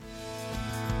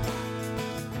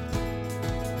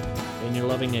In your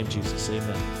loving name, Jesus,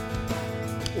 amen.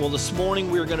 Well, this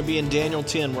morning we're going to be in Daniel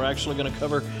 10. We're actually going to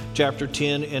cover chapter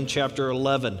 10 and chapter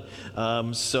 11.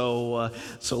 So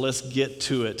let's get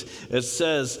to it. It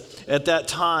says, at that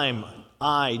time,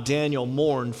 I, Daniel,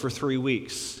 mourned for 3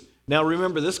 weeks. Now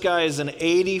remember, this guy is an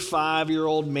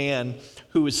 85-year-old man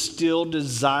who is still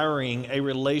desiring a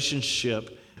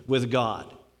relationship with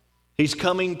God. He's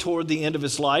coming toward the end of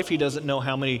his life. He doesn't know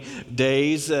how many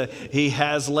days he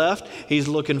has left. He's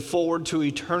looking forward to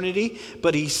eternity,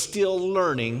 but he's still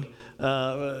learning,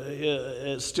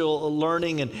 and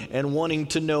wanting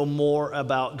to know more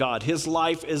about God. His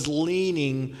life is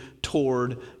leaning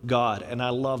toward God, and I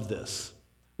love this.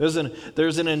 There's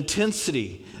an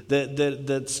intensity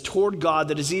that's toward God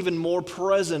that is even more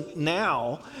present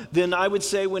now than I would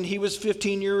say when he was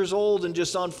 15 years old and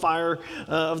just on fire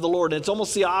of the Lord. And it's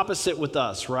almost the opposite with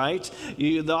us, right?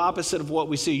 The opposite of what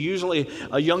we see. Usually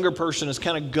a younger person is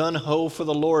kind of gung-ho for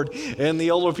the Lord, and the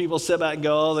older people sit back and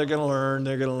go, oh, they're going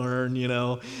to learn, you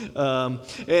know.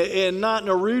 And not in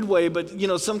a rude way, but, you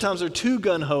know, sometimes they're too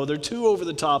gung-ho. They're too over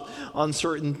the top on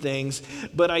certain things.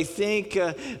 But I think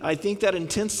that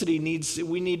intensity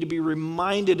we need to be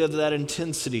reminded of that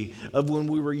intensity of when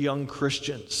we were young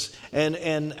Christians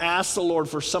and ask the Lord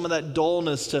for some of that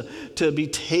dullness to be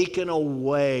taken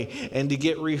away and to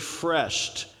get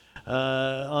refreshed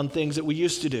on things that we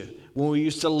used to do when we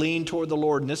used to lean toward the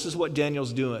Lord. And this is what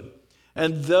Daniel's doing.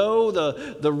 And though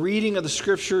the reading of the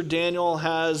scripture Daniel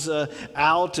has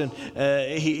out,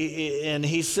 and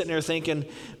he's sitting there thinking,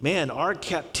 man, our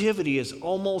captivity is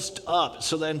almost up.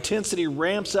 So the intensity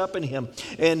ramps up in him.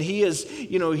 And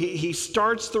he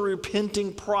starts the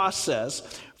repenting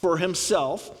process for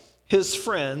himself, his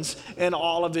friends, and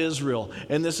all of Israel.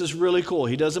 And this is really cool.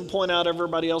 He doesn't point out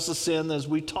everybody else's sin as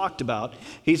we talked about.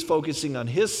 He's focusing on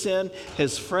his sin,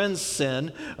 his friends'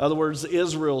 sin, in other words,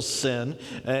 Israel's sin,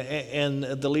 and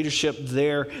the leadership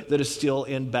there that is still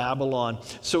in Babylon.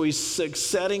 So he's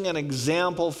setting an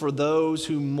example for those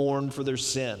who mourn for their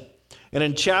sin. And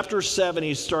in chapter 7,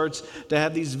 he starts to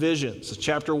have these visions.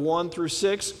 Chapter 1 through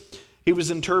 6, he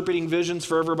was interpreting visions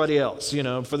for everybody else, you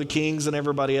know, for the kings and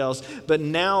everybody else. But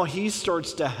now he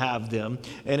starts to have them,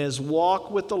 and his walk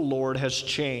with the Lord has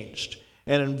changed.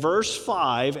 And in verse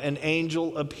 5, an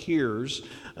angel appears,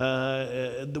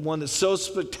 the one that's so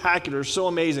spectacular, so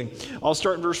amazing. I'll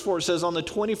start in verse 4. It says, on the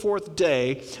 24th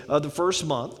day of the first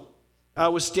month, I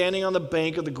was standing on the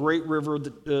bank of the great river,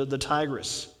 the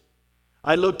Tigris.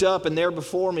 I looked up, and there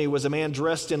before me was a man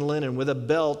dressed in linen with a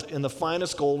belt in the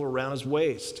finest gold around his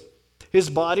waist. His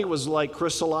body was like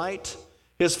chrysolite,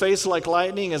 his face like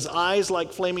lightning, his eyes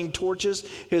like flaming torches,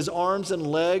 his arms and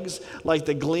legs like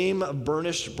the gleam of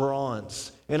burnished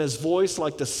bronze, and his voice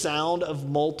like the sound of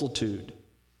multitude.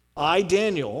 I,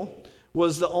 Daniel,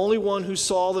 was the only one who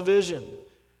saw the vision.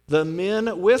 The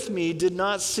men with me did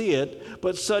not see it,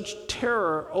 but such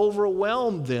terror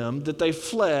overwhelmed them that they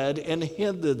fled and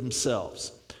hid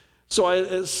themselves. So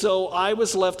I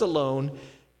was left alone,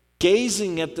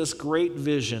 gazing at this great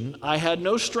vision. I had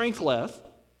no strength left.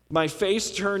 My face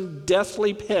turned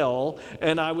deathly pale,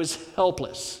 and I was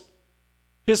helpless.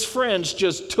 His friends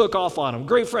just took off on him.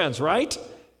 Great friends, right?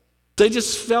 They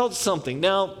just felt something.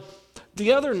 Now,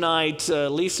 the other night,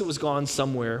 Lisa was gone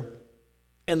somewhere,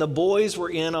 and the boys were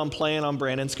in on playing on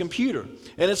Brandon's computer.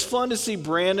 And it's fun to see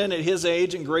Brandon at his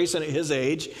age and Grayson at his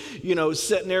age, you know,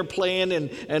 sitting there playing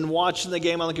and watching the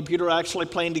game on the computer, actually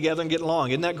playing together and getting along.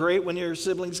 Isn't that great when your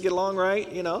siblings get along,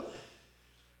 right? You know?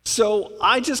 So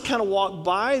I just kind of walked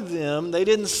by them. They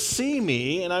didn't see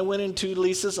me, and I went into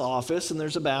Lisa's office, and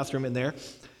there's a bathroom in there.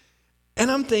 And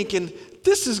I'm thinking,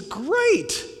 this is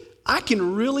great. I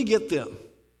can really get them.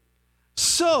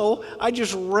 So I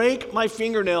just rake my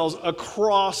fingernails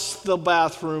across the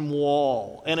bathroom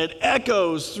wall, and it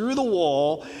echoes through the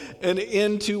wall and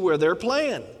into where they're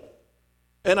playing.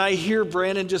 And I hear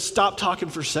Brandon just stop talking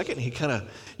for a second.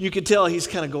 You could tell he's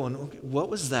kind of going, okay, what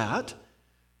was that?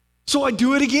 So I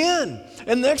do it again.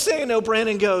 And next thing I know,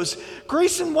 Brandon goes,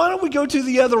 Grayson, why don't we go to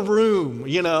the other room,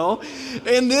 you know?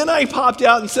 And then I popped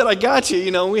out and said, I got you,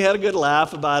 you know, we had a good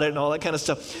laugh about it and all that kind of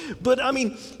stuff. But I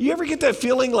mean, you ever get that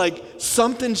feeling like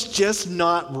something's just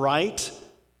not right?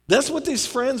 That's what these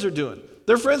friends are doing.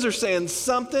 Their friends are saying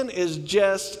something is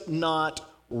just not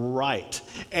right.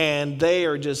 And they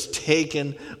are just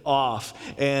taken off.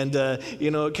 And,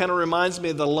 it kind of reminds me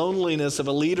of the loneliness of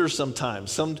a leader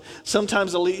sometimes.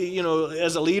 Sometimes,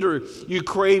 as a leader, you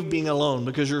crave being alone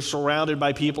because you're surrounded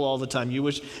by people all the time. You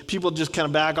wish people just kind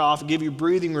of back off and give you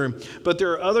breathing room. But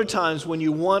there are other times when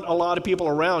you want a lot of people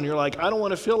around. You're like, I don't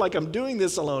want to feel like I'm doing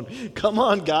this alone. Come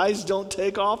on, guys, don't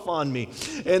take off on me.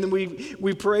 And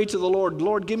we pray to the Lord,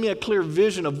 Lord, give me a clear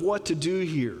vision of what to do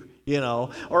here.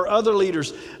 Or other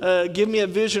leaders, give me a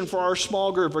vision for our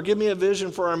small group, or give me a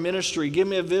vision for our ministry, give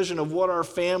me a vision of what our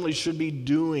family should be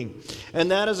doing.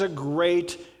 And that is a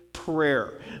great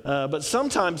prayer. But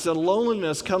sometimes the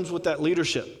loneliness comes with that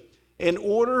leadership. In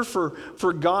order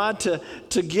for God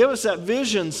to give us that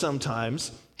vision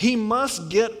sometimes, he must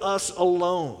get us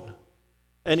alone.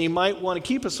 And he might want to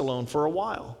keep us alone for a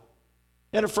while.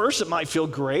 And at first it might feel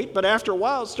great, but after a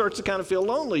while it starts to kind of feel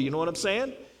lonely. You know what I'm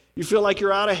saying? You feel like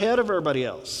you're out ahead of everybody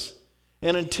else.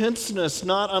 An intenseness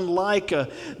not unlike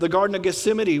the Garden of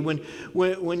Gethsemane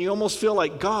when you almost feel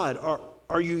like, God,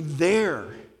 are you there?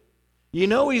 You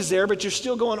know he's there, but you're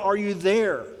still going, are you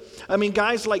there? I mean,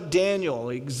 guys like Daniel,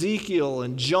 Ezekiel,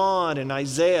 and John, and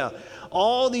Isaiah,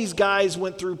 all these guys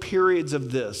went through periods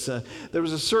of this. There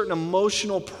was a certain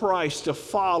emotional price to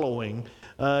following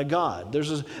God.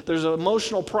 There's an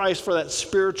emotional price for that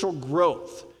spiritual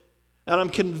growth. And I'm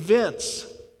convinced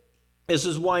this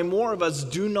is why more of us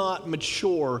do not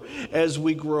mature as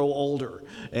we grow older.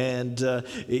 And,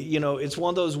 it's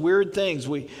one of those weird things.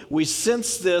 We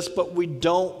sense this, but we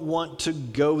don't want to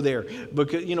go there.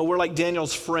 Because, we're like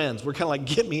Daniel's friends. We're kind of like,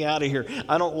 get me out of here.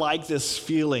 I don't like this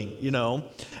feeling,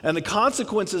 And the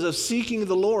consequences of seeking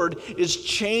the Lord is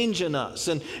change in us.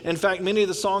 And in fact, many of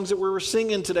the songs that we were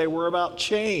singing today were about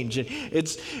change. And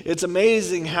it's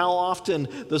amazing how often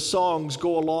the songs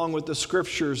go along with the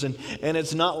scriptures. And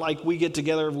it's not like we get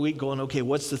together every week going, okay,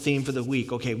 what's the theme for the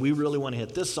week? Okay, we really want to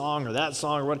hit this song or that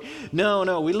song or what?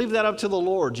 No, we leave that up to the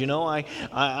Lord.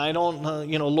 I don't,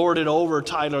 lord it over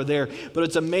Tyler there. But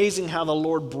it's amazing how the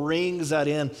Lord brings that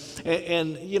in.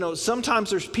 And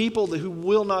sometimes there's people who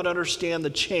will not understand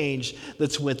the change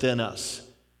that's within us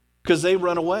because they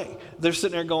run away. They're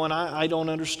sitting there going, I don't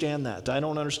understand that. I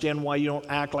don't understand why you don't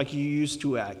act like you used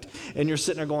to act. And you're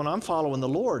sitting there going, I'm following the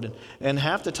Lord. And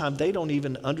half the time they don't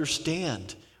even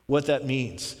understand what that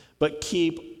means, but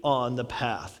keep on the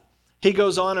path. He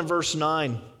goes on in verse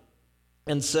 9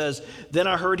 and says, Then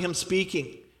I heard him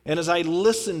speaking, and as I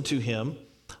listened to him,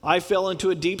 I fell into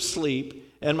a deep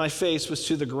sleep, and my face was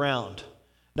to the ground.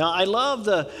 Now, I love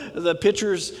the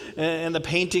pictures and the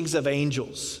paintings of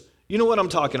angels. You know what I'm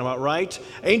talking about, right?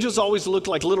 Angels always look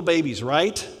like little babies,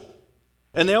 right?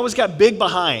 And they always got big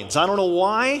behinds. I don't know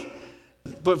why,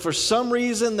 but for some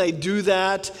reason they do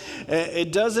that.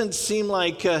 It doesn't seem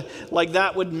like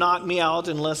that would knock me out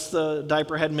unless the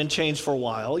diaper hadn't been changed for a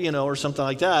while, or something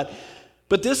like that.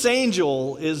 But this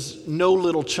angel is no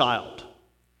little child.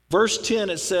 Verse 10,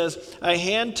 it says, A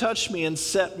hand touched me and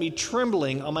set me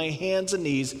trembling on my hands and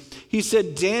knees. He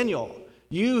said, Daniel,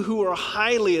 you who are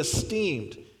highly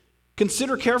esteemed,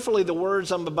 consider carefully the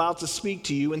words I'm about to speak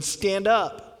to you and stand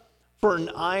up, for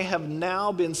I have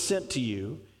now been sent to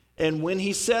you. And when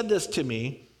he said this to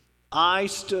me, I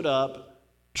stood up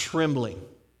trembling.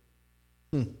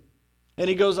 And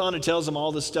he goes on and tells him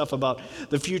all this stuff about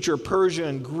the future of Persia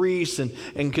and Greece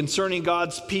and concerning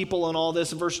God's people and all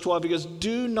this. In verse 12, he goes,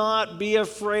 Do not be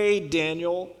afraid,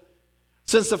 Daniel.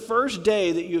 Since the first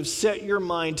day that you have set your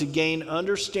mind to gain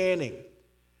understanding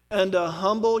and to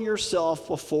humble yourself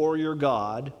before your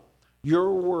God,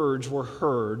 your words were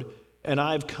heard, and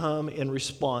I've come in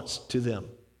response to them.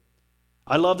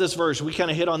 I love this verse. We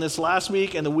kind of hit on this last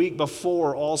week and the week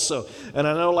before also. And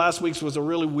I know last week's was a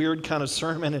really weird kind of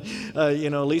sermon.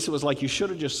 And, Lisa was like, you should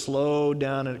have just slowed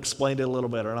down and explained it a little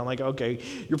better. And I'm like, okay,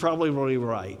 you're probably really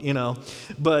right,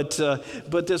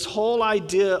 But this whole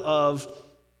idea of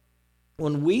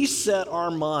when we set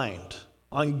our mind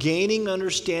on gaining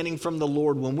understanding from the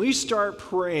Lord, when we start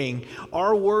praying,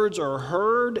 our words are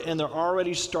heard and they're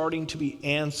already starting to be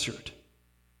answered.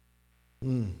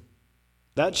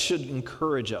 That should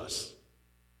encourage us.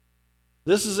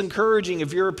 This is encouraging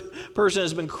if you're a person who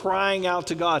has been crying out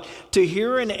to God, to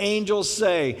hear an angel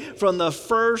say from the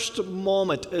first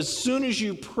moment, as soon as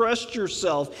you pressed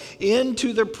yourself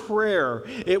into the prayer,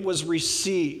 it was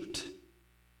received.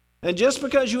 And just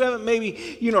because you haven't maybe,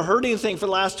 heard anything for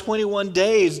the last 21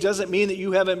 days doesn't mean that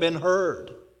you haven't been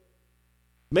heard.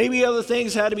 Maybe other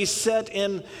things had to be set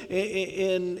in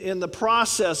the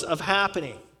process of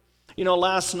happening.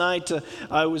 Last night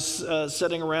I was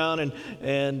sitting around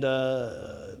and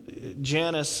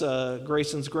Janice,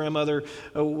 Grayson's grandmother,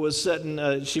 was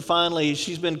sitting, she's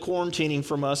been quarantining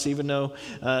from us, even though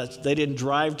they didn't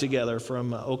drive together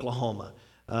from Oklahoma.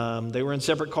 They were in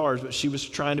separate cars, but she was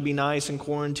trying to be nice and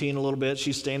quarantine a little bit.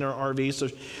 She's staying in her RV. So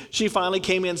she finally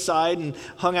came inside and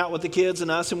hung out with the kids and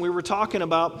us, and we were talking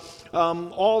about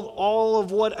all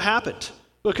of what happened.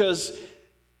 Because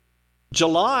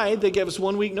July, they gave us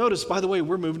 1 week notice. By the way,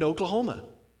 we're moving to Oklahoma.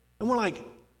 And we're like,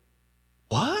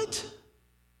 what?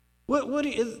 What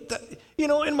is that?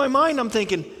 In my mind, I'm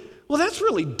thinking, well, that's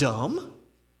really dumb.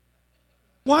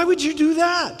 Why would you do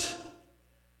that?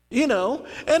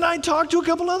 And I talked to a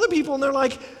couple other people, and they're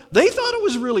like, they thought it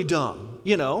was really dumb,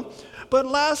 But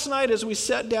last night, as we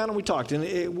sat down and we talked,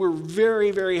 and we're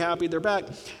very, very happy they're back.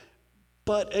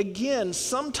 But again,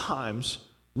 sometimes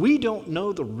we don't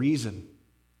know the reason.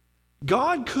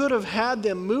 God could have had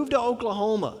them move to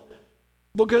Oklahoma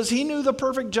because he knew the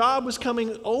perfect job was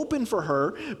coming open for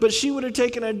her, but she would have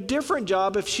taken a different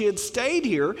job if she had stayed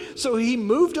here. So he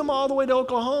moved them all the way to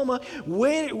Oklahoma,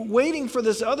 waiting for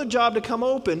this other job to come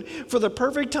open for the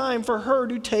perfect time for her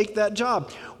to take that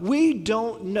job. We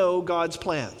don't know God's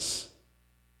plans.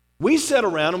 We sit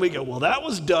around and we go, well, that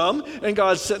was dumb. And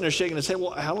God's sitting there shaking his head.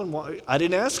 Well, Alan, I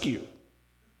didn't ask you.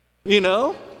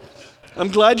 I'm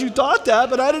glad you thought that,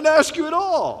 but I didn't ask you at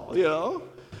all,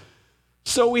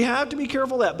 So we have to be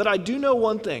careful of that. But I do know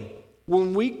one thing.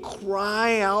 When we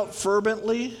cry out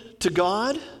fervently to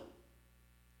God,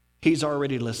 he's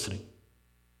already listening.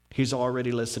 He's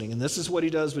already listening. And this is what he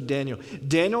does with Daniel.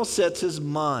 Daniel sets his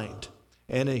mind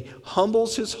and he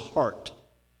humbles his heart.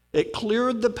 It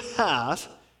cleared the path,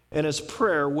 and his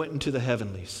prayer went into the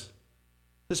heavenlies.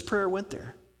 His prayer went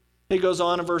there. He goes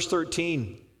on in verse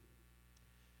 13.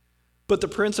 But the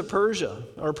prince of Persia,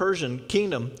 or Persian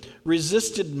kingdom,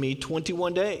 resisted me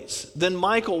 21 days. Then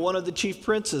Michael, one of the chief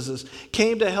princes,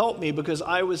 came to help me because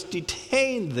I was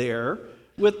detained there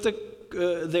with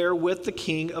the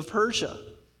king of Persia.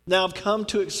 Now I've come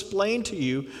to explain to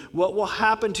you what will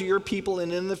happen to your people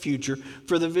and in the future,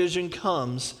 for the vision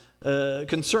concerns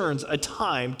a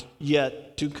time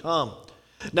yet to come.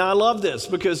 Now I love this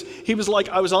because he was like,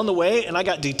 I was on the way and I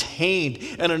got detained,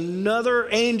 and another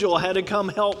angel had to come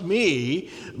help me.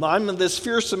 I'm this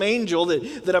fearsome angel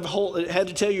that I've had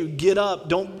to tell you, get up,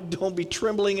 don't be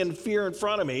trembling in fear in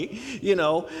front of me,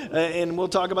 and we'll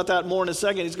talk about that more in a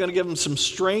second. He's going to give him some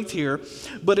strength here,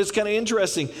 but it's kind of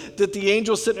interesting that the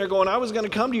angel's sitting there going, I was going to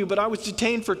come to you, but I was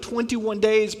detained for 21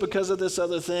 days because of this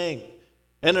other thing.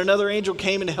 And another angel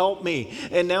came and helped me.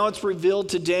 And now it's revealed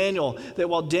to Daniel that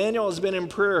while Daniel has been in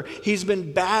prayer, he's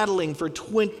been battling for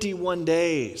 21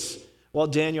 days while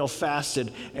Daniel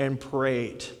fasted and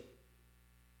prayed.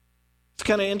 It's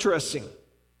kind of interesting.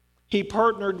 He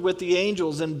partnered with the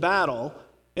angels in battle,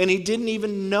 and he didn't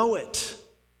even know it.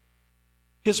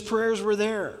 His prayers were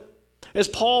there. As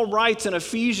Paul writes in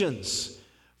Ephesians,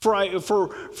 for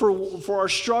our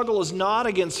struggle is not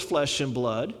against flesh and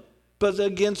blood, but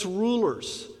against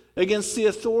rulers, against the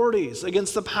authorities,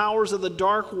 against the powers of the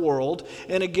dark world,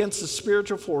 and against the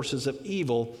spiritual forces of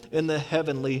evil in the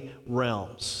heavenly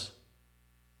realms.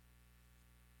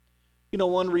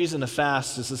 One reason to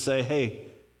fast is to say, hey,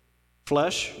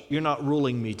 flesh, you're not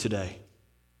ruling me today.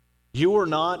 You are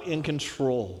not in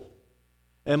control,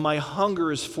 and my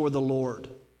hunger is for the Lord.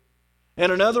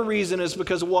 And another reason is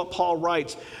because of what Paul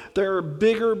writes. There are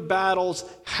bigger battles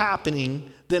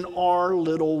happening than our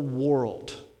little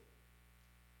world.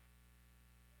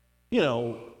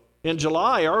 In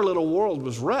July, our little world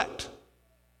was wrecked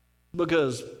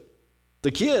because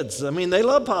the kids, they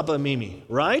love Papa and Mimi,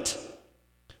 right?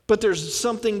 But there's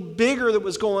something bigger that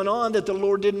was going on that the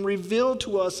Lord didn't reveal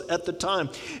to us at the time.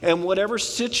 And whatever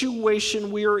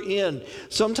situation we are in,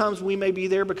 sometimes we may be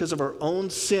there because of our own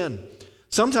sin.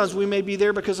 Sometimes we may be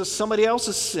there because of somebody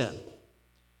else's sin.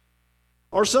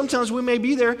 Or sometimes we may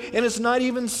be there and it's not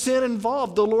even sin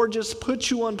involved. The Lord just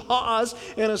puts you on pause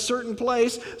in a certain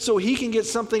place so he can get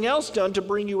something else done to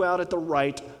bring you out at the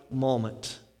right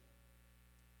moment.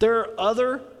 There are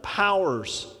other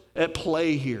powers at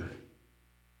play here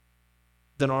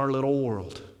than our little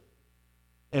world.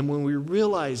 And when we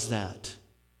realize that,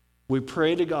 we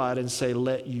pray to God and say,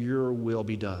 let your will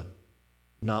be done,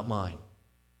 not mine.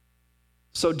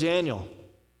 So Daniel,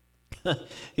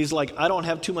 he's like, I don't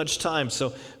have too much time,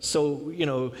 so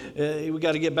we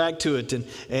got to get back to it.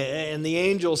 And the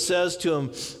angel says to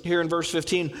him here in verse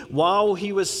 15, while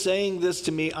he was saying this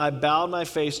to me, I bowed my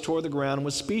face toward the ground and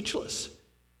was speechless.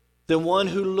 Then one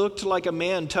who looked like a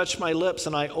man touched my lips,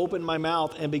 and I opened my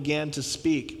mouth and began to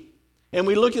speak. And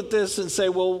we look at this and say,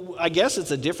 well, I guess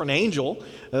it's a different angel.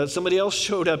 Somebody else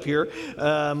showed up here.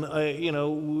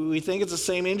 We think it's the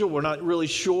same angel. We're not really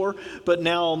sure. But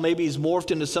now maybe he's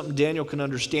morphed into something Daniel can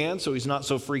understand, so he's not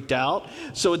so freaked out.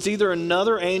 So it's either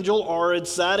another angel or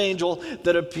it's that angel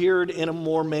that appeared in a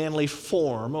more manly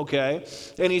form, okay?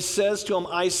 And he says to him,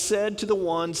 I said to the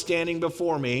one standing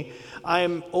before me, I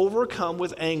am overcome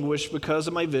with anguish because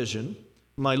of my vision,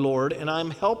 my Lord, and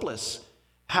I'm helpless.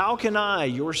 How can I,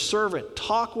 your servant,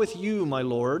 talk with you, my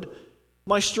Lord?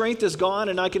 My strength is gone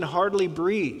and I can hardly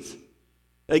breathe.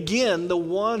 Again, the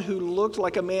one who looked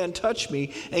like a man touched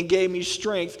me and gave me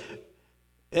strength.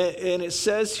 And it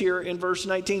says here in verse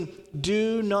 19,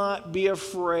 do not be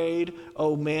afraid,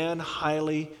 O man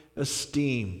highly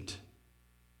esteemed.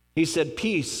 He said,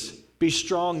 peace, be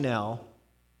strong now,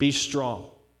 be strong.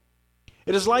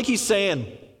 It is like he's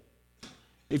saying,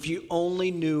 if you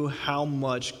only knew how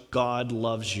much God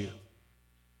loves you,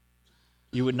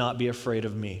 you would not be afraid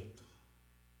of me.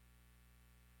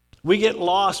 We get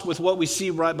lost with what we see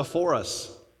right before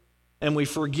us, and we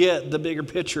forget the bigger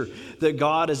picture that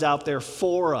God is out there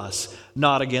for us,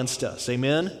 not against us.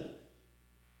 Amen?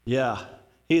 Yeah,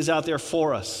 he is out there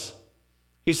for us.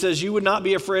 He says, you would not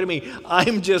be afraid of me.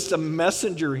 I'm just a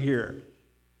messenger here.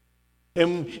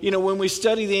 And, when we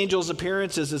study the angel's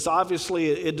appearances, it's obviously,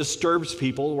 it disturbs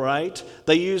people, right?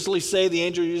 The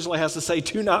angel usually has to say,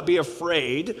 do not be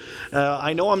afraid.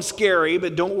 I know I'm scary,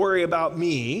 but don't worry about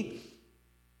me.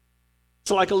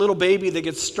 It's like a little baby that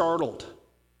gets startled.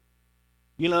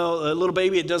 A little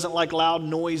baby, it doesn't like loud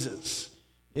noises.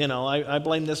 I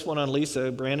blame this one on Lisa.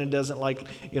 Brandon doesn't like,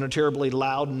 terribly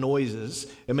loud noises.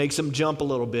 It makes him jump a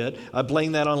little bit. I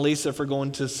blame that on Lisa for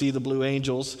going to see the Blue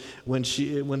Angels when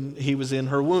he was in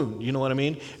her womb. You know what I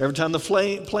mean? Every time the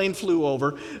plane flew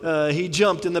over, he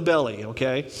jumped in the belly,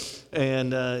 okay?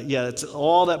 And it's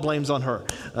all that blame's on her.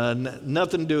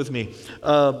 Nothing to do with me.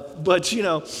 But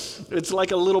it's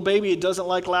like a little baby. It doesn't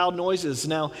like loud noises.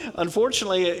 Now,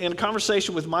 unfortunately, in a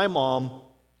conversation with my mom,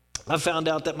 I found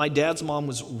out that my dad's mom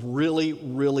was really,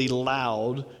 really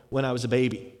loud when I was a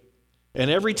baby.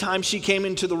 And every time she came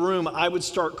into the room, I would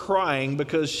start crying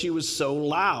because she was so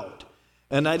loud.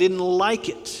 And I didn't like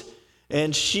it.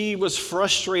 And she was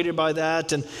frustrated by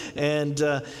that. And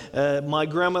my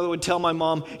grandmother would tell my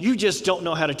mom, you just don't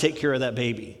know how to take care of that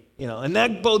baby. And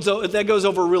that goes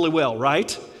over really well,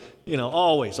 right?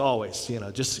 Always,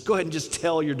 just go ahead and just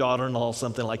tell your daughter-in-law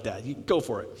something like that. You go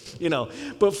for it,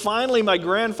 But finally, my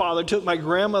grandfather took my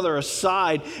grandmother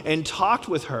aside and talked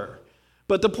with her.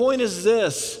 But the point is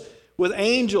this, with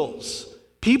angels,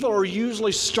 people are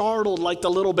usually startled like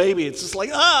the little baby. It's just like,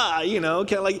 kind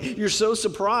of like you're so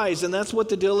surprised. And that's what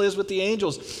the deal is with the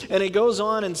angels. And it goes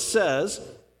on and says,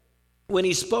 when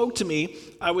he spoke to me,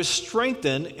 I was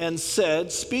strengthened and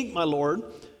said, speak, my Lord,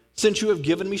 since you have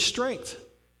given me strength.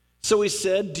 So he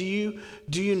said, do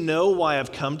you know why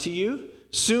I've come to you?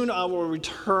 Soon I will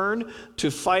return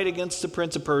to fight against the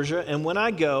prince of Persia, and when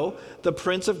I go, the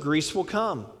prince of Greece will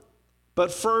come.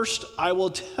 But first I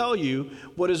will tell you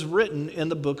what is written in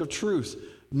the book of truth.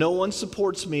 No one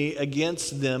supports me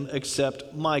against them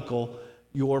except Michael,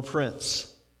 your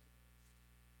prince.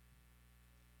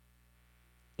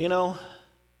 Let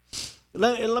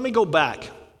me go back.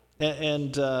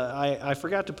 And I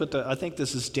forgot to put I think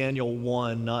this is Daniel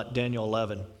 1, not Daniel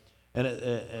 11.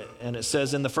 And it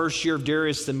says, in the first year of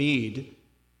Darius the Mede,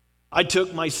 I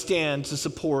took my stand to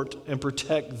support and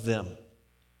protect them.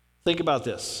 Think about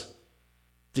this.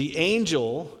 The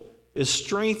angel is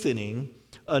strengthening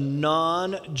a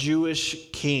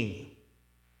non-Jewish king.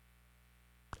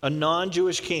 A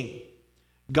non-Jewish king.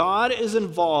 God is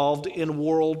involved in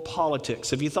world politics.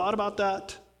 Have you thought about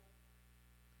that?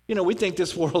 We think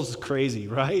this world is crazy,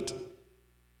 right?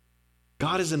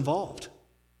 God is involved.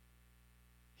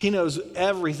 He knows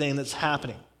everything that's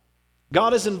happening.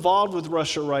 God is involved with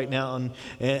Russia right now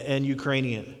and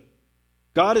Ukrainian.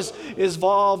 God is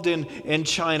involved in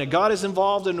China. God is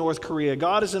involved in North Korea.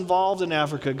 God is involved in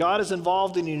Africa. God is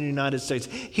involved in the United States.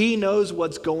 He knows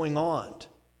what's going on.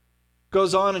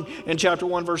 Goes on in chapter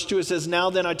 1, verse 2, it says, now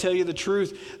then I tell you the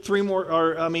truth.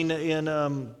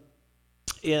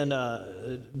 In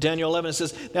Daniel 11, it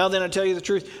says, now then I tell you the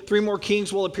truth, 3 more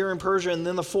kings will appear in Persia, and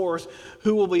then the 4th,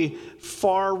 who will be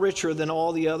far richer than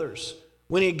all the others.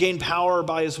 When he had gained power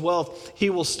by his wealth, he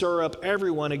will stir up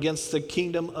everyone against the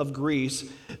kingdom of Greece.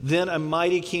 Then a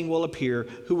mighty king will appear,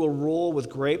 who will rule with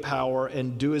great power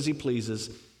and do as he pleases.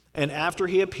 And after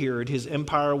he appeared, his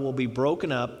empire will be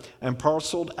broken up and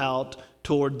parceled out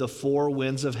toward the 4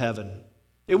 winds of heaven.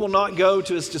 It will not go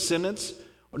to his descendants,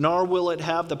 nor will it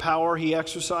have the power he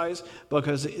exercised,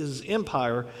 because his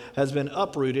empire has been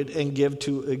uprooted and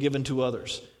given to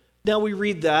others. Now we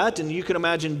read that, and you can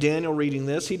imagine Daniel reading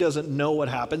this. He doesn't know what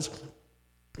happens.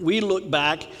 We look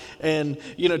back, and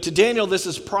to Daniel this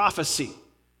is prophecy.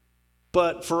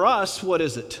 But for us, what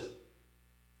is it?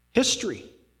 History.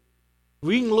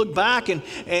 We can look back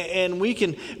and we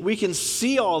can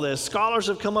see all this. Scholars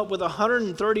have come up with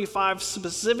 135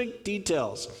 specific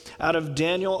details out of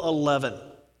Daniel 11.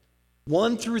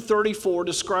 1 through 34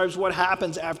 describes what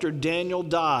happens after Daniel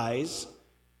dies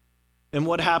and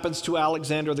what happens to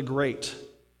Alexander the Great.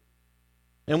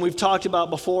 And we've talked about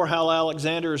before how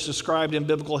Alexander is described in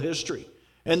biblical history.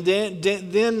 And then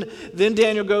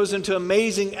Daniel goes into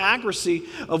amazing accuracy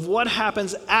of what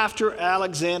happens after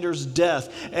Alexander's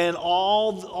death. And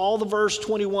all the verse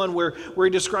 21 where he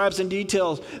describes in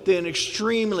detail an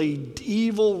extremely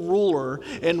evil ruler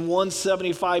in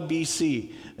 175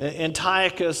 BC.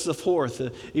 Antiochus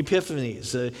IV,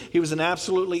 Epiphanes. He was an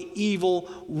absolutely evil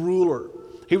ruler.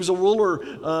 He was a ruler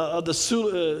of the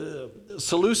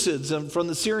Seleucids from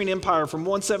the Syrian Empire from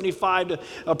 175 to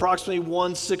approximately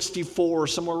 164,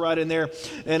 somewhere right in there.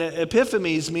 And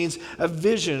Epiphanes means a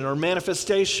vision or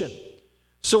manifestation.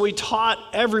 So he taught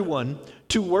everyone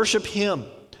to worship him.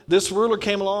 This ruler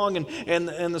came along,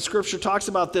 and the scripture talks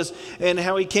about this and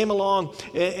how he came along.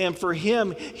 And for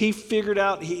him, he figured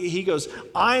out, he goes,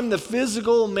 I'm the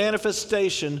physical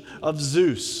manifestation of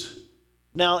Zeus.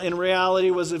 Now, in reality,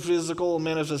 was it a physical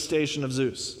manifestation of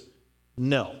Zeus?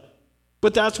 No.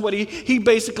 But that's what he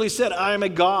basically said, I am a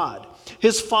god.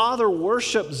 His father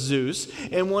worshiped Zeus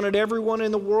and wanted everyone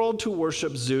in the world to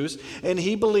worship Zeus, and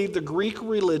he believed the Greek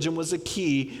religion was a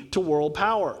key to world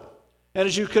power. And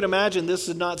as you could imagine, this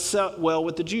did not set well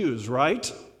with the Jews,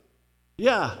 right?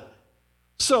 Yeah.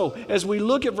 So, as we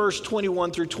look at verse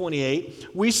 21 through 28,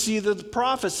 we see the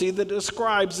prophecy that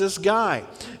describes this guy.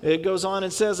 It goes on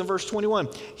and says in verse 21,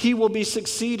 he will be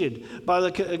succeeded by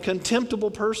the contemptible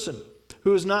person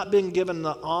who has not been given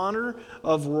the honor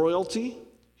of royalty.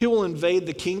 He will invade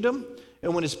the kingdom,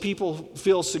 and when his people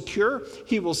feel secure,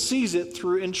 he will seize it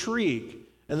through intrigue.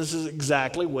 And this is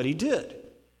exactly what he did.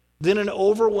 Then an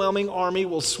overwhelming army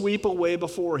will sweep away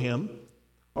before him,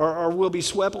 or will be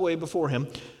swept away before him.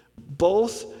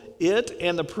 Both it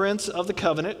and the prince of the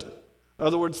covenant, in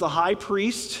other words, the high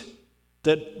priest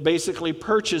that basically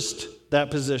purchased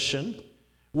that position,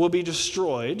 will be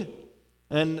destroyed.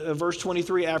 And verse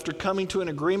 23, after coming to an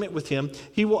agreement with him,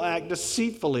 he will act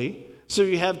deceitfully. So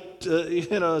you have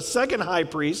a second high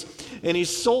priest, and he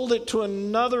sold it to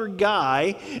another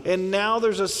guy, and now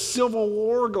there's a civil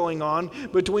war going on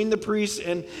between the priests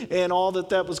and all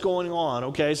that was going on.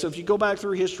 Okay, so if you go back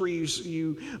through history,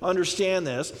 you understand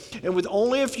this. And with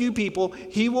only a few people,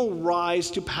 he will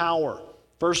rise to power.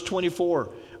 Verse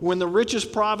 24, when the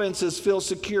richest provinces feel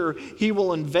secure, he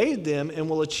will invade them and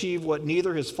will achieve what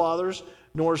neither his fathers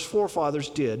nor his forefathers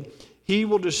did. He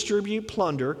will distribute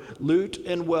plunder, loot,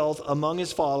 and wealth among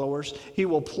his followers. He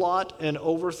will plot the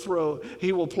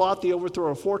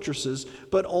overthrow of fortresses,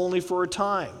 but only for a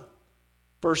time.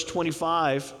 Verse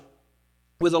 25,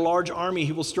 with a large army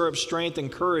he will stir up strength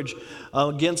and courage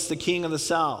against the king of the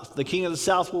south. The king of the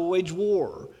south will wage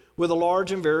war with a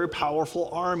large and very powerful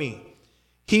army.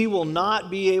 He will not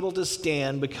be able to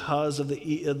stand because of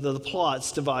the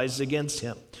plots devised against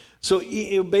him. So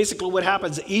basically what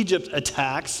happens, Egypt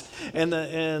attacks, and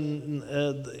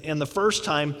the first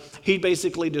time he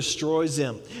basically destroys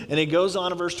them. And it goes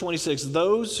on in verse 26,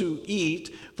 those who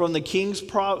eat from the king's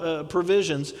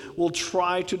provisions will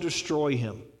try to destroy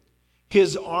him.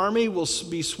 His army will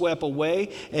be swept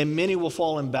away, and many will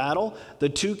fall in battle. The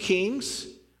two kings,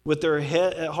 with their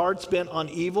hearts bent on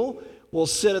evil, will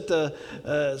sit at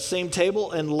the same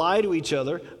table and lie to each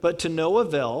other, but to no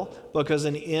avail, because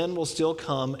an end will still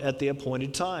come at the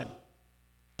appointed time.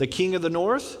 The king of the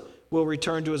north will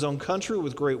return to his own country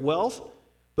with great wealth,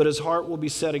 but his heart will be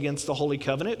set against the holy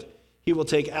covenant. He will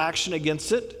take action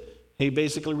against it. He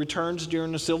basically returns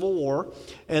during the civil war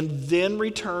and then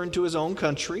return to his own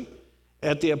country.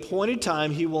 At the appointed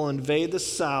time, he will invade the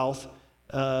south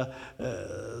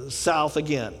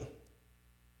again.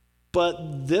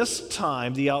 But this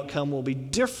time, the outcome will be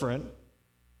different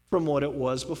from what it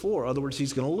was before. In other words,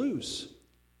 he's going to lose.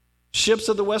 Ships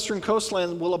of the western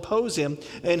coastland will oppose him,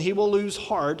 and he will lose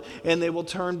heart, and they will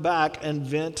turn back and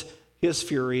vent his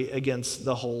fury against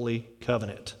the holy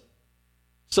covenant.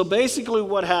 So basically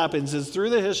what happens is through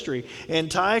the history,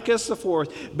 Antiochus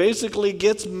IV basically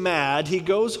gets mad, he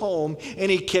goes home, and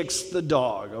he kicks the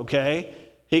dog, okay?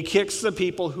 He kicks the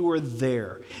people who are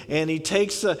there. And he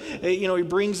takes, he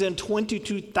brings in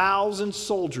 22,000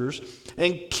 soldiers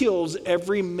and kills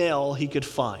every male he could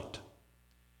find.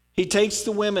 He takes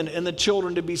the women and the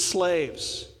children to be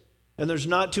slaves. And there's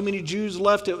not too many Jews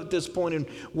left at this point in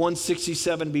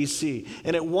 167 BC.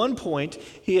 And at one point,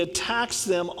 he attacks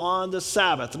them on the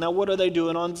Sabbath. Now, what are they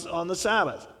doing on the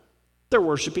Sabbath? They're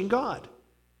worshiping God.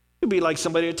 It'd be like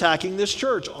somebody attacking this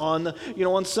church on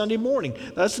Sunday morning.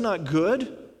 That's not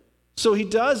good. So he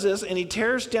does this, and he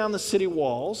tears down the city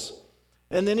walls,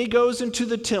 and then he goes into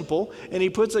the temple, and he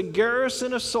puts a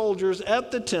garrison of soldiers at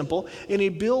the temple, and he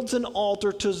builds an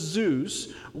altar to Zeus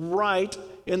right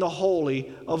in the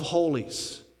Holy of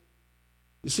Holies.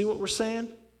 You see what we're saying?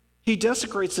 He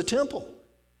desecrates the temple,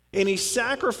 and he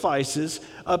sacrifices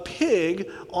a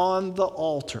pig on the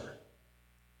altar.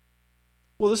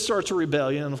 Well, this starts a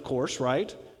rebellion, of course,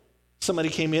 right? Somebody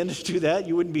came in to do that.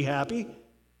 You wouldn't be happy.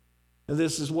 And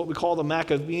this is what we call the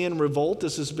Maccabean revolt.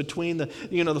 This is between the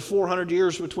 400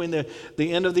 years between the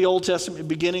end of the Old Testament,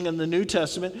 beginning in the New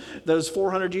Testament. Those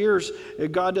 400 years,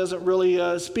 God doesn't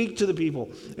really speak to the people.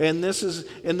 And this is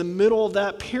in the middle of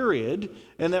that period,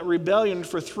 and that rebellion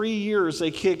for 3 years,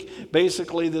 they kick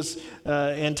basically this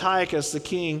Antiochus, the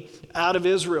king, out of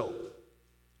Israel.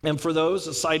 And for those,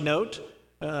 a side note,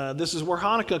 this is where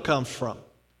Hanukkah comes from.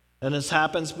 And this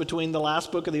happens between the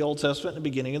last book of the Old Testament and the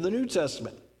beginning of the New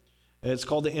Testament. It's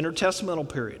called the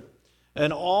intertestamental period.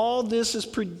 And all this is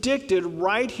predicted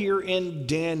right here in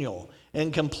Daniel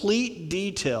in complete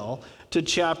detail to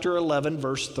chapter 11,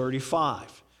 verse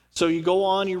 35. So you go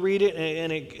on, you read it,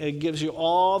 and it gives you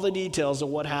all the details of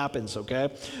what happens, okay?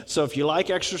 So if you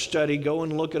like extra study, go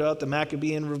and look it up, the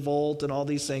Maccabean revolt and all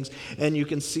these things, and you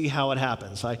can see how it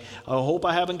happens. I hope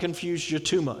I haven't confused you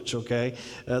too much, okay,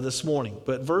 this morning.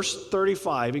 But verse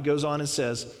 35, it goes on and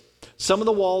says, some of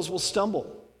the walls will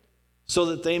stumble, so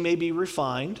that they may be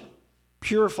refined,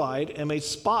 purified, and made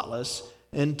spotless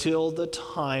until the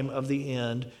time of the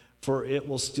end, for it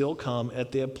will still come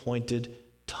at the appointed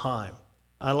time.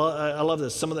 I love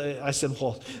this. Some of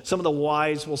the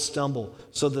wise will stumble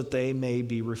so that they may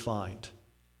be refined.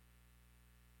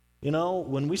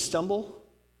 When we stumble,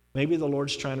 maybe the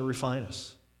Lord's trying to refine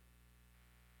us.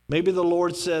 Maybe the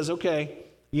Lord says, okay,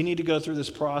 you need to go through this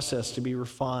process to be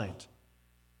refined,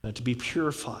 to be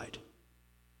purified.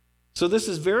 So this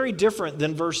is very different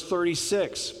than verse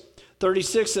 36.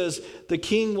 36 says, the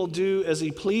king will do as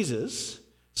he pleases.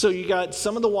 So you got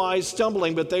some of the wise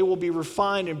stumbling, but they will be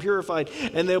refined and purified,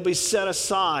 and they'll be set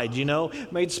aside,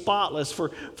 made spotless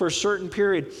for a certain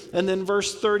period. And then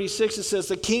verse 36, it says,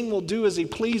 the king will do as he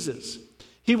pleases.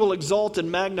 He will exalt and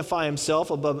magnify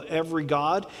himself above every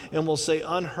god, and will say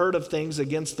unheard of things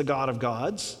against the God of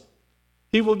gods.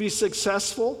 He will be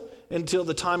successful until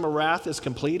the time of wrath is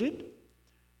completed.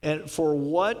 And for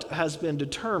what has been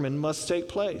determined must take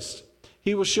place.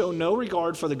 He will show no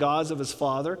regard for the gods of his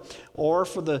father, or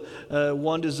for the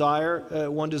one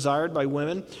desired by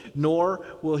women, nor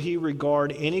will he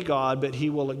regard any god, but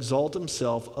he will exalt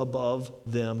himself above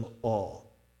them all.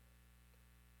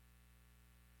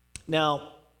 Now,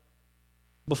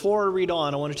 before I read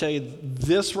on, I want to tell you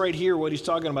this right here, what he's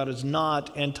talking about is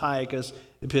not Antiochus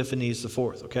Epiphanes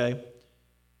IV, okay?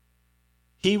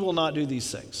 He will not do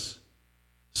these things.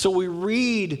 So we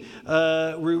read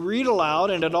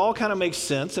aloud, and it all kind of makes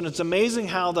sense. And it's amazing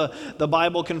how the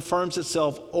Bible confirms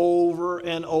itself over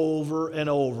and over and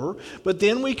over. But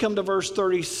then we come to verse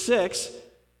 36.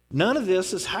 None of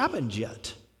this has happened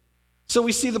yet. So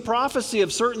we see the prophecy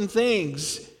of certain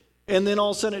things, and then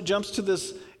all of a sudden it jumps to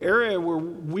this area where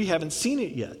we haven't seen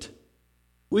it yet.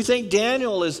 We think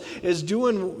Daniel is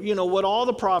doing, what all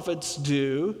the prophets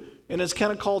do, and it's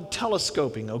kind of called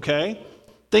telescoping, okay?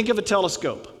 Think of a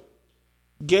telescope.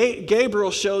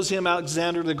 Gabriel shows him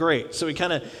Alexander the Great. So he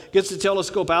kind of gets the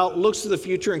telescope out, looks to the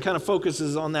future, and kind of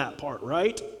focuses on that part,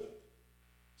 right?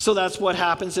 So that's what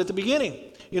happens at the beginning.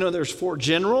 There's 4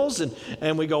 generals,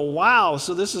 and we go, wow,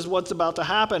 so this is what's about to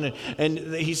happen. And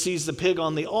he sees the pig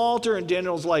on the altar, and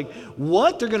Daniel's like,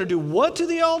 what? They're going to do what to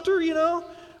the altar,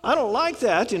 I don't like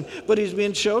that. But he's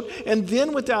being showed. And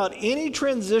then without any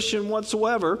transition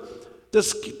whatsoever,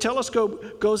 this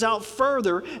telescope goes out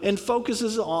further and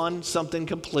focuses on something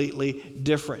completely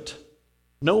different.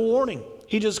 No warning.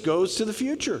 He just goes to the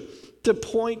future to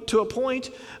a point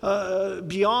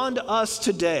beyond us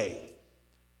today.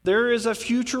 There is a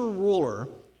future ruler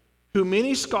who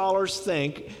many scholars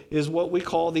think is what we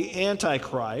call the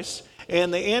Antichrist.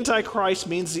 And the Antichrist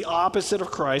means the opposite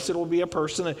of Christ. It will be a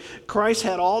person that Christ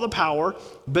had all the power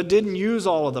but didn't use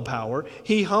all of the power.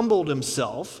 He humbled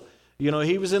himself.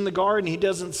 He was in the garden. He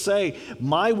doesn't say,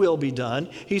 my will be done.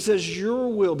 He says, your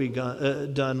will be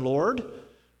done, Lord.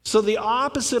 So the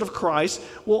opposite of Christ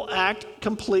will act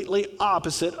completely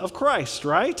opposite of Christ,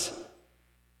 right?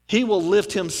 He will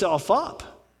lift himself up.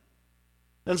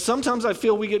 And sometimes I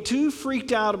feel we get too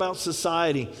freaked out about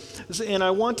society. And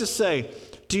I want to say,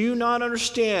 do you not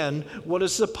understand what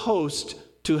is supposed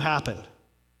to happen?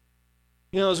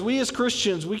 As we as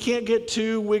Christians, we can't get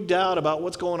too wigged out about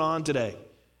what's going on today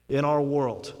in our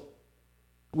world.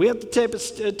 We have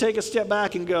to take a step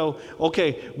back and go,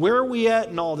 okay, where are we at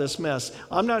in all this mess?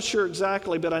 I'm not sure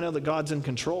exactly, but I know that God's in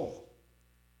control.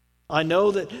 I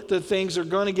know that things are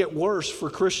going to get worse for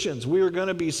Christians. We are going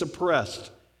to be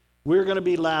suppressed. We are going to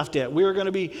be laughed at. We are going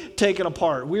to be taken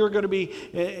apart. We are going to be,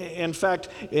 in fact,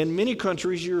 in many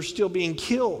countries, you're still being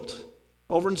killed.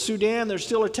 Over in Sudan, they're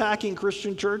still attacking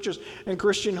Christian churches and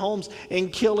Christian homes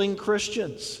and killing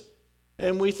Christians.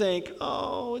 And we think,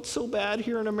 oh, it's so bad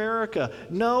here in America.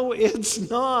 No, it's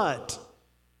not.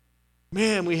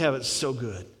 Man, we have it so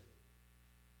good.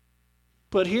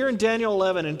 But here in Daniel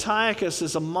 11, Antiochus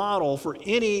is a model for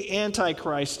any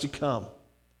Antichrist to come.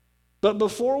 But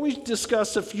before we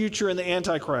discuss the future in the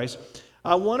Antichrist,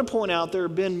 I want to point out there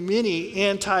have been many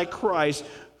Antichrists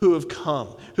who have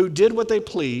come, who did what they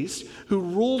pleased, who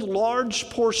ruled large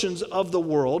portions of the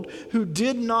world, who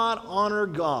did not honor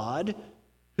God,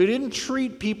 who didn't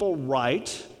treat people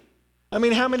right. How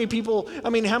many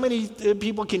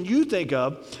people can you think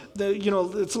of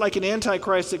that, it's like an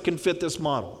Antichrist that can fit this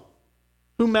model?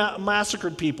 Who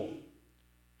massacred people,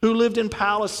 who lived in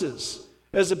palaces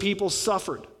as the people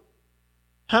suffered.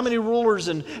 How many rulers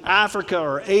in Africa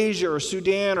or Asia or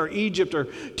Sudan or Egypt or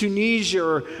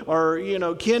Tunisia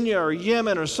or Kenya or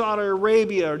Yemen or Saudi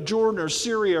Arabia or Jordan or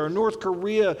Syria or North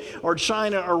Korea or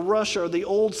China or Russia or the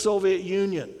old Soviet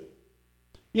Union?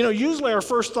 Usually our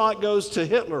first thought goes to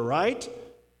Hitler, right?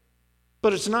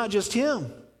 But it's not just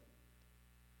him.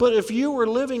 But if you were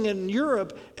living in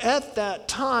Europe at that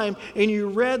time and you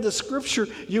read the scripture,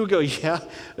 you would go,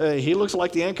 he looks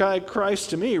like the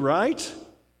Antichrist to me, right?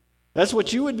 That's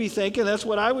what you would be thinking. That's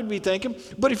what I would be thinking.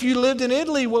 But if you lived in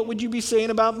Italy, what would you be saying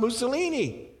about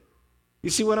Mussolini? You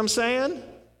see what I'm saying?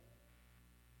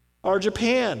 Or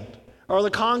Japan, or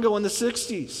the Congo in the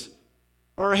 60s,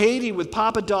 or Haiti with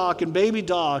Papa Doc and Baby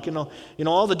Doc, and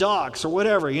all the docs or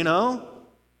whatever, And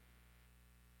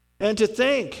to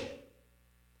think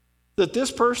that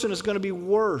this person is going to be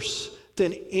worse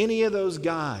than any of those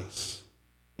guys,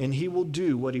 and he will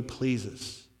do what he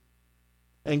pleases.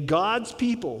 And God's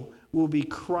people will be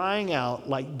crying out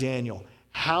like Daniel,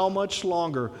 how much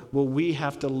longer will we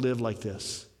have to live like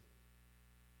this?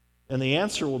 And the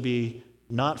answer will be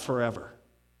not forever,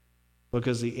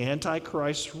 because the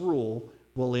Antichrist rule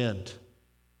will end.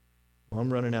 Well,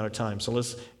 I'm running out of time, so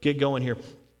let's get going here.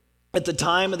 At the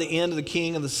time of the end, the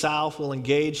king of the south will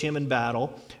engage him in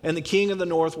battle, and the king of the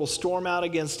north will storm out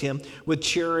against him with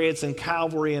chariots and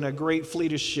cavalry and a great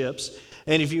fleet of ships.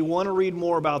 And if you want to read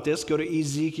more about this, go to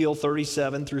Ezekiel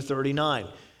 37 through 39.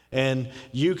 And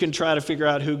you can try to figure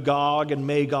out who Gog and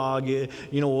Magog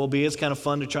will be. It's kind of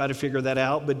fun to try to figure that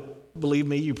out, but believe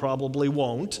me, you probably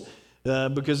won't.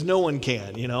 Because no one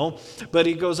can, But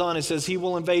he goes on and says, he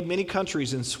will invade many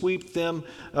countries and sweep them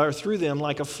through them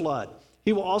like a flood.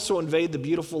 He will also invade the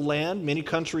beautiful land. Many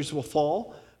countries will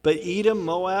fall, but Edom,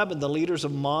 Moab, and the leaders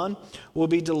of Ammon will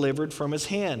be delivered from his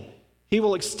hand. He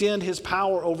will extend his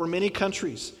power over many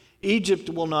countries. Egypt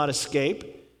will not escape.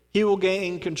 He will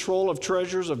gain control of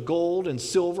treasures of gold and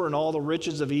silver and all the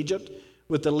riches of Egypt,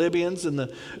 with the Libyans and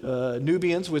the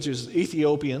Nubians, which is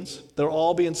Ethiopians. They'll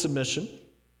all be in submission.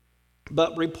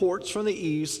 But reports from the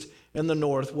east and the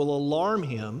north will alarm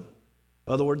him,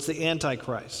 in other words, the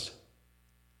Antichrist.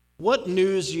 What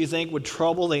news do you think would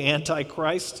trouble the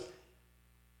Antichrist?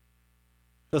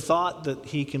 The thought that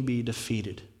he can be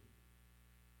defeated.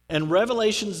 And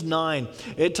Revelations 9,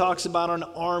 it talks about an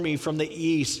army from the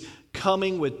east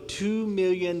coming with 2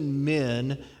 million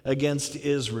men against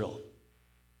Israel.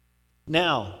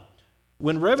 Now,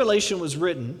 when Revelation was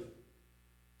written,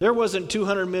 there wasn't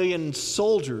 200 million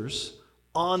soldiers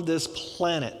on this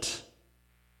planet.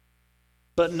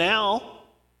 But now,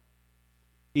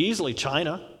 easily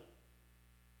China,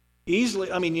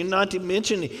 not to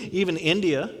mention even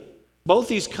India, both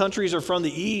these countries are from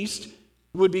the east,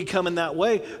 would be coming that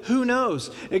way. Who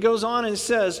knows? It goes on and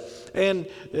says,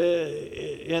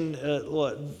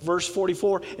 verse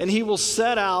 44, and he will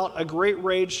set out a great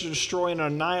rage to destroy and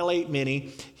annihilate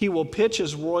many. He will pitch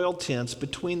his royal tents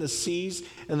between the seas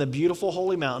and the beautiful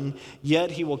holy mountain,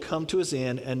 yet he will come to his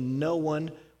end, and no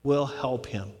one will help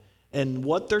him. And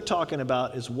what they're talking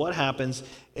about is what happens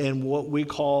in what we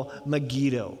call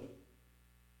Megiddo.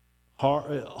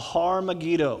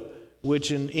 Har-Megiddo,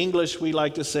 which in English we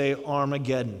like to say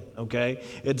Armageddon, okay?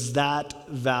 It's that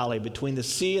valley between the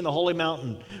sea and the holy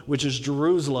mountain, which is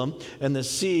Jerusalem, and the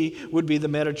sea would be the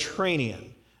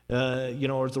Mediterranean,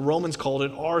 or as the Romans called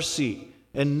it, our sea,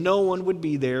 and no one would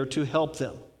be there to help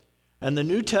them. And the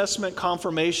New Testament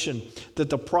confirmation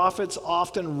that the prophets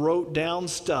often wrote down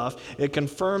stuff, it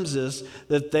confirms this,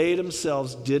 that they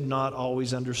themselves did not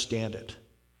always understand it.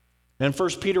 And 1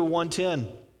 Peter 1:10,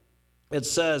 it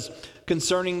says,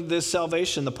 concerning this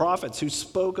salvation, the prophets who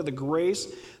spoke of the grace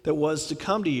that was to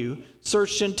come to you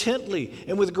searched intently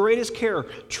and with greatest care,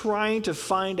 trying to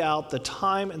find out the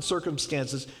time and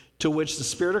circumstances to which the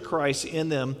Spirit of Christ in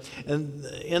them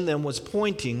was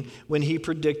pointing when he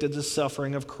predicted the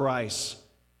suffering of Christ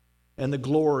and the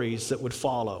glories that would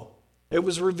follow. It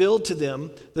was revealed to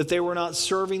them that they were not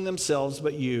serving themselves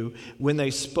but you when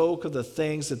they spoke of the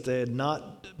things that they had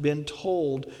not been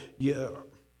told you,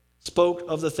 spoke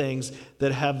of the things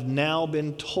that have now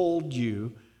been told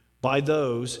you by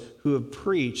those who have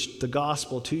preached the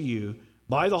gospel to you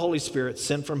by the Holy Spirit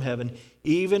sent from heaven.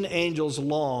 Even angels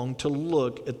long to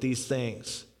look at these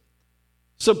things.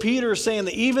 So Peter is saying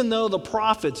that even though the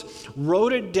prophets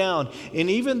wrote it down, and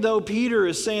even though Peter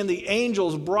is saying the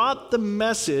angels brought the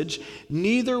message,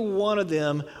 neither one of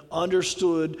them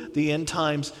understood the end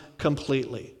times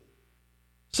completely.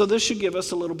 So this should give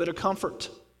us a little bit of comfort.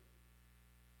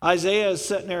 Isaiah is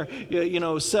sitting there,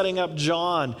 setting up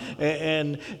John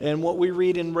and what we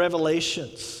read in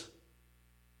Revelations.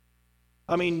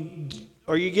 I mean,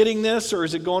 are you getting this, or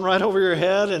is it going right over your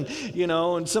head?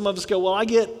 And some of us go, well, I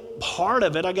get part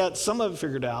of it. I got some of it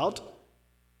figured out.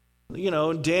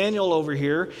 Daniel over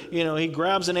here, he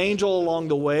grabs an angel along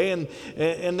the way,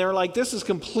 and they're like, this is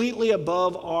completely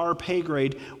above our pay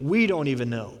grade. We don't even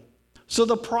know. So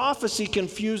the prophecy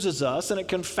confuses us and it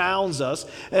confounds us,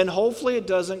 and hopefully it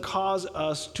doesn't cause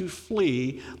us to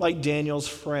flee like Daniel's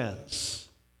friends.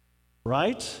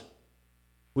 Right?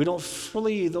 We don't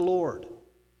flee the Lord.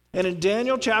 And in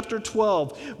Daniel chapter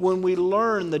 12, when we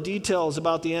learn the details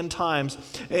about the end times,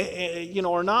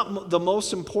 are not the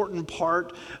most important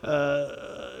part.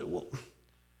 The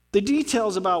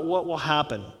details about what will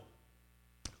happen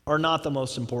are not the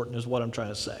most important, is what I'm trying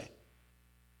to say.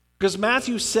 Because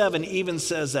Matthew 7 even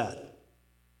says that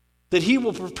he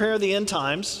will prepare the end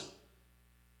times,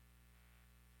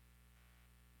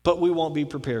 but we won't be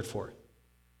prepared for it.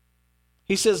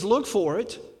 He says, look for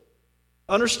it.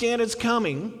 Understand it's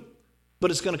coming,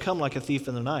 but it's going to come like a thief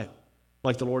in the night,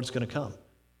 like the Lord's going to come.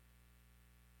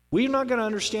 We're not going to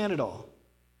understand it all.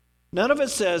 None of it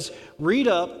says, read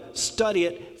up, study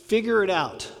it, figure it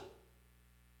out.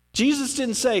 Jesus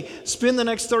didn't say, spend the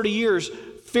next 30 years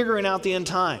figuring out the end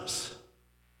times.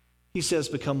 He says,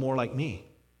 become more like me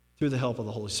through the help of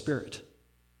the Holy Spirit.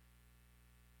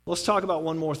 Let's talk about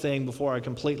one more thing before I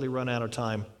completely run out of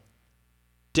time.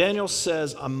 Daniel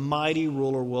says a mighty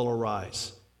ruler will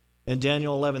arise. In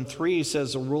Daniel 11:3, he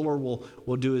says the ruler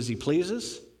will do as he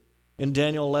pleases. In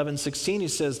Daniel 11:16, he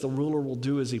says the ruler will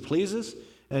do as he pleases.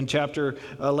 In chapter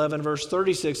 11, verse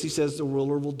 36, he says the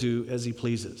ruler will do as he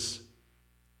pleases.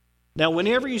 Now,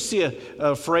 whenever you see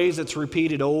a phrase that's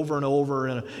repeated over and over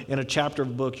in a chapter of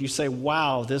a book, you say,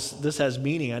 wow, this has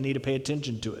meaning. I need to pay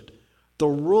attention to it. The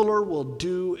ruler will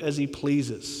do as he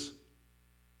pleases.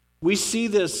 We see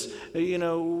this,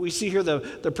 we see here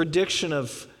the prediction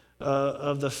of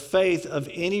the faith of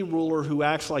any ruler who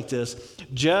acts like this.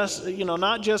 Just,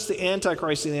 not just the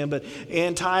Antichrist in them, but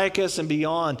Antiochus and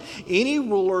beyond. Any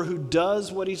ruler who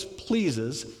does what he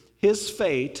pleases, his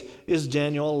fate is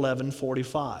Daniel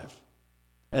 11:45.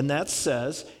 And that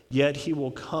says, yet he will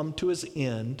come to his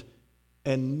end,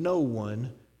 and no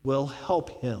one will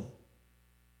help him.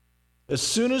 As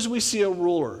soon as we see a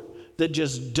ruler that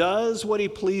just does what he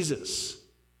pleases,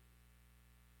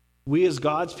 we as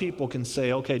God's people can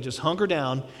say, okay, just hunker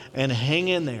down and hang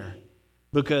in there,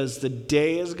 because the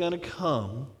day is going to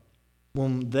come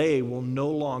when they will no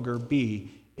longer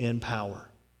be in power.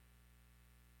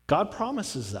 God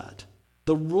promises that.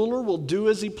 The ruler will do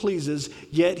as he pleases,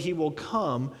 yet he will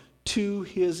come to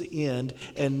his end,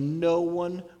 and no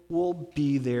one will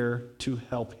be there to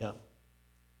help him.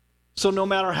 So no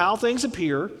matter how things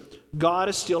appear, God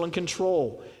is still in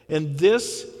control. And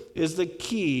this is the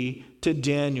key to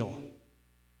Daniel,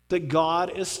 that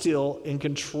God is still in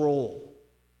control,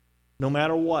 no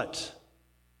matter what.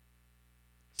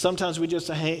 Sometimes we just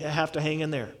have to hang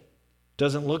in there.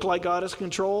 Doesn't look like God is in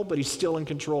control, but he's still in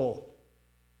control.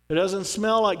 It doesn't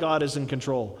smell like God is in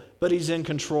control, but he's in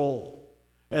control.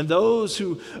 And those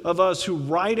of us who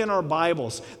write in our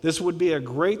Bibles, this would be a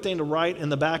great thing to write in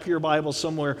the back of your Bible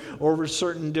somewhere over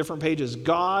certain different pages.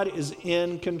 God is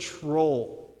in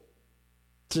control.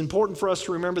 It's important for us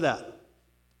to remember that.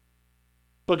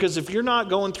 Because if you're not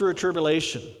going through a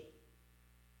tribulation,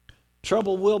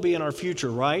 trouble will be in our future,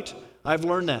 right? I've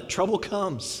learned that. Trouble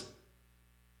comes.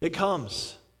 It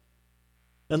comes.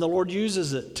 And the Lord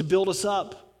uses it to build us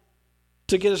up,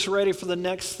 to get us ready for the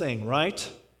next thing,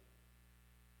 right?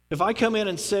 If I come in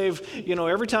and save,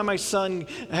 every time my son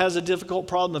has a difficult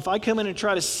problem, if I come in and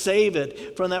try to save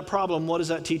it from that problem, what does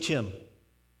that teach him?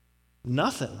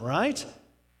 Nothing, right?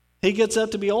 He gets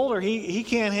up to be older, he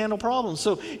can't handle problems.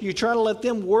 So you try to let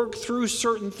them work through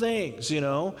certain things,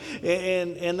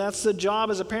 and that's the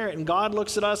job as a parent. And God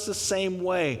looks at us the same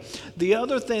way. The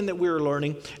other thing that we're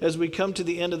learning as we come to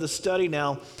the end of the study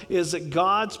now is that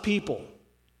God's people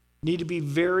need to be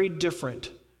very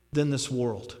different than this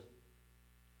world.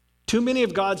 Too many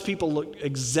of God's people look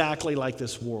exactly like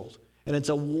this world. And it's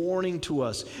a warning to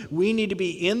us. We need to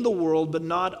be in the world, but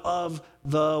not of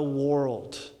the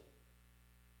world.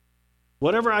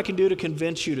 Whatever I can do to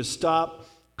convince you to stop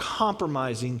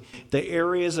compromising the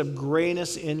areas of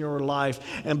grayness in your life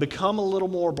and become a little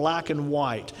more black and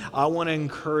white, I want to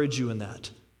encourage you in that.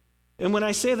 And when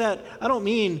I say that, I don't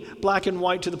mean black and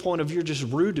white to the point of you're just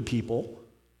rude to people.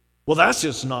 Well, that's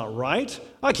just not right.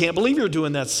 I can't believe you're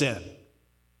doing that sin.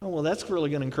 Oh, well, that's really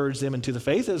going to encourage them into the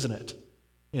faith, isn't it?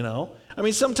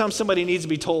 Sometimes somebody needs to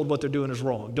be told what they're doing is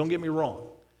wrong. Don't get me wrong.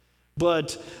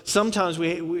 But sometimes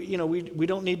we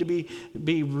don't need to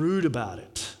be rude about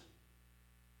it.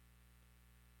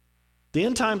 The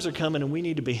end times are coming, and we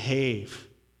need to behave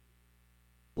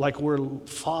like we're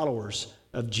followers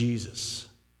of Jesus.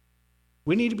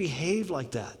 We need to behave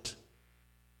like that.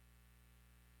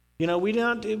 We don't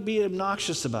have to be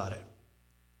obnoxious about it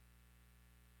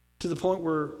to the point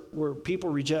where people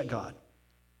reject God.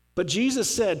 But Jesus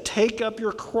said, take up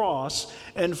your cross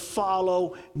and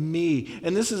follow me.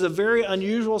 And this is a very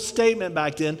unusual statement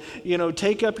back then.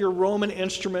 Take up your Roman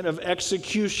instrument of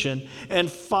execution and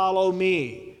follow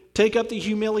me. Take up the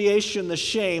humiliation, the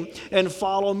shame, and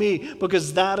follow me,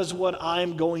 because that is what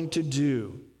I'm going to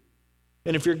do.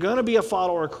 And if you're going to be a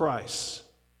follower of Christ,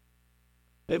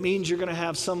 it means you're going to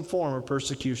have some form of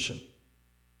persecution.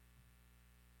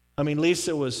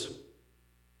 Lisa was...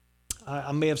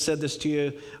 I may have said this to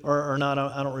you or not,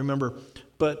 I don't remember.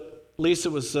 But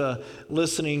Lisa was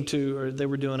listening to, or they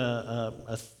were doing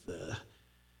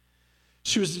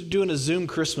she was doing a Zoom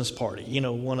Christmas party,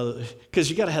 because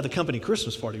you got to have the company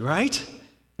Christmas party, right?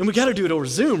 And we got to do it over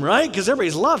Zoom, right? Because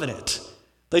everybody's loving it.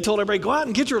 They told everybody, go out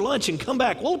and get your lunch and come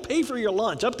back. We'll pay for your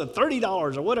lunch, up to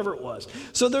 $30 or whatever it was.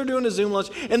 So they're doing a Zoom lunch,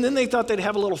 and then they thought they'd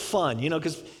have a little fun,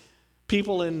 because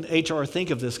people in HR think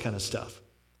of this kind of stuff.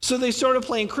 So they started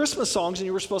playing Christmas songs, and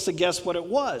you were supposed to guess what it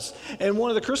was. And one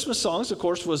of the Christmas songs, of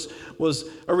course, was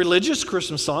a religious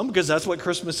Christmas song, because that's what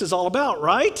Christmas is all about,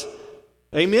 right?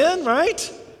 Amen,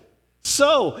 right?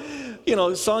 So,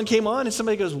 the song came on, and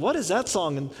somebody goes, what is that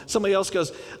song? And somebody else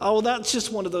goes, oh, well, that's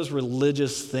just one of those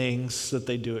religious things that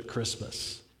they do at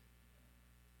Christmas.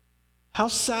 How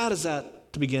sad is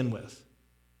that to begin with?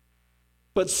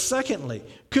 But secondly,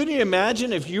 couldn't you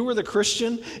imagine if you were the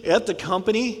Christian at the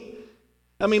company?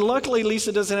 Luckily,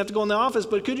 Lisa doesn't have to go in the office,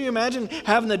 but could you imagine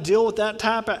having to deal with that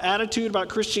type of attitude about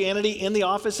Christianity in the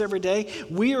office every day?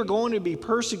 We are going to be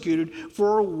persecuted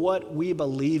for what we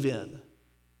believe in.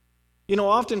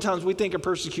 Oftentimes we think of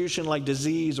persecution like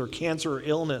disease or cancer or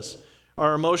illness,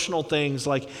 or emotional things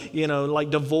like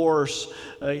divorce,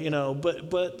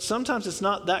 but sometimes it's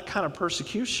not that kind of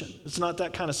persecution. It's not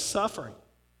that kind of suffering.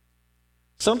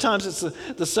 Sometimes it's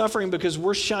the suffering because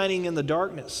we're shining in the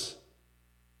darkness.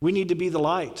 We need to be the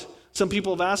light. Some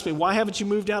people have asked me, why haven't you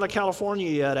moved out of California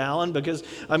yet, Alan? Because,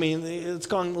 it's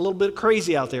gone a little bit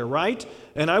crazy out there, right?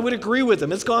 And I would agree with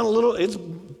them. It's gone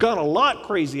a lot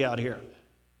crazy out here.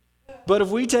 But if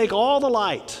we take all the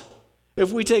light,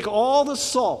 if we take all the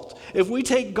salt, if we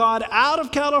take God out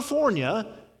of California,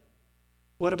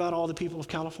 what about all the people of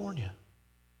California?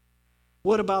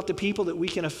 What about the people that we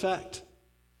can affect?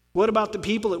 What about the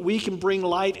people that we can bring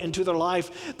light into their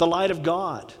life, the light of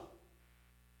God?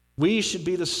 We should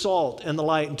be the salt and the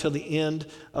light until the end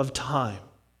of time.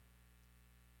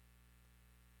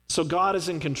 So God is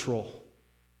in control.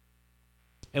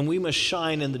 And we must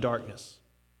shine in the darkness.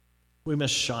 We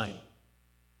must shine.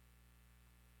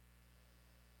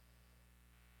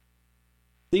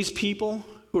 These people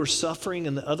who are suffering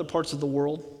in the other parts of the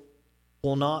world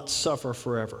will not suffer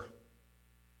forever.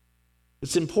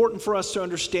 It's important for us to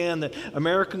understand that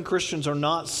American Christians are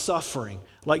not suffering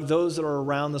like those that are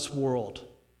around this world.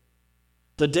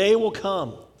 The day will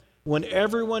come when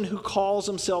everyone who calls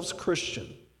themselves Christian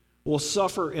will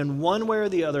suffer in one way or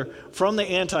the other from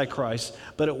the Antichrist,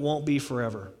 but it won't be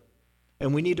forever.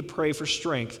 And we need to pray for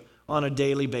strength on a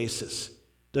daily basis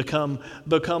to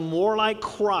become more like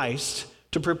Christ,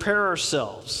 to prepare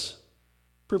ourselves.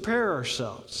 Prepare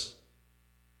ourselves.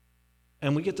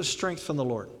 And we get the strength from the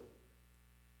Lord.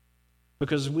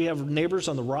 Because we have neighbors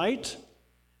on the right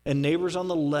and neighbors on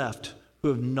the left who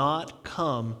have not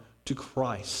come to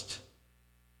Christ.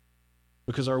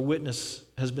 Because our witness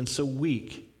has been so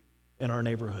weak in our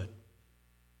neighborhood.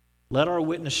 Let our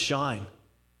witness shine.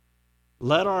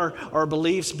 Let our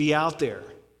beliefs be out there.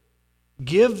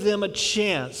 Give them a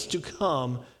chance to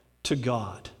come to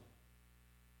God.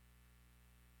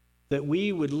 That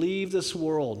we would leave this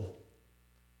world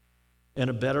in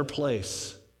a better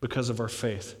place because of our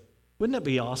faith. Wouldn't that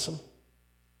be awesome?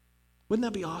 Wouldn't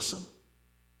that be awesome?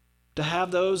 To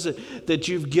have those that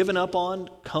you've given up on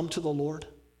come to the Lord?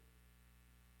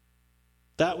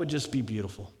 That would just be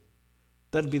beautiful.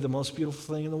 That'd be the most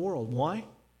beautiful thing in the world. Why?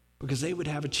 Because they would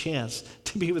have a chance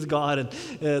to be with God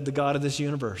and the God of this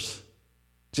universe.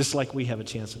 Just like we have a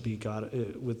chance to be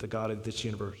with the God of this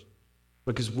universe.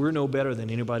 Because we're no better than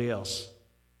anybody else.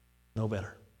 No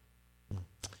better.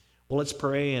 Well, let's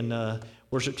pray, and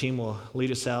worship team will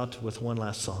lead us out with one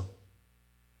last song.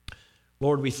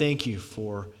 Lord, we thank you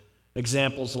for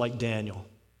examples like Daniel.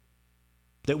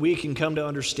 That we can come to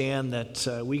understand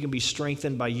that we can be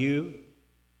strengthened by you.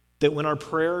 That when our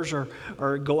prayers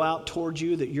go out towards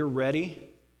you, that you're ready,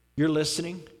 you're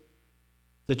listening.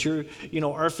 That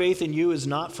our faith in you is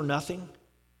not for nothing.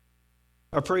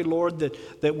 I pray, Lord,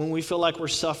 that when we feel like we're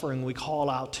suffering, we call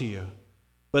out to you.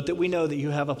 But that we know that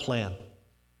you have a plan.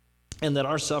 And that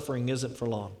our suffering isn't for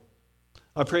long.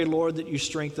 I pray, Lord, that you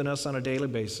strengthen us on a daily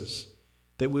basis.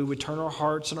 That we would turn our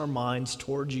hearts and our minds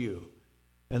towards you.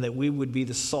 And that we would be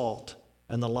the salt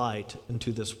and the light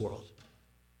into this world.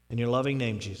 In your loving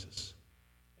name, Jesus.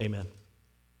 Amen.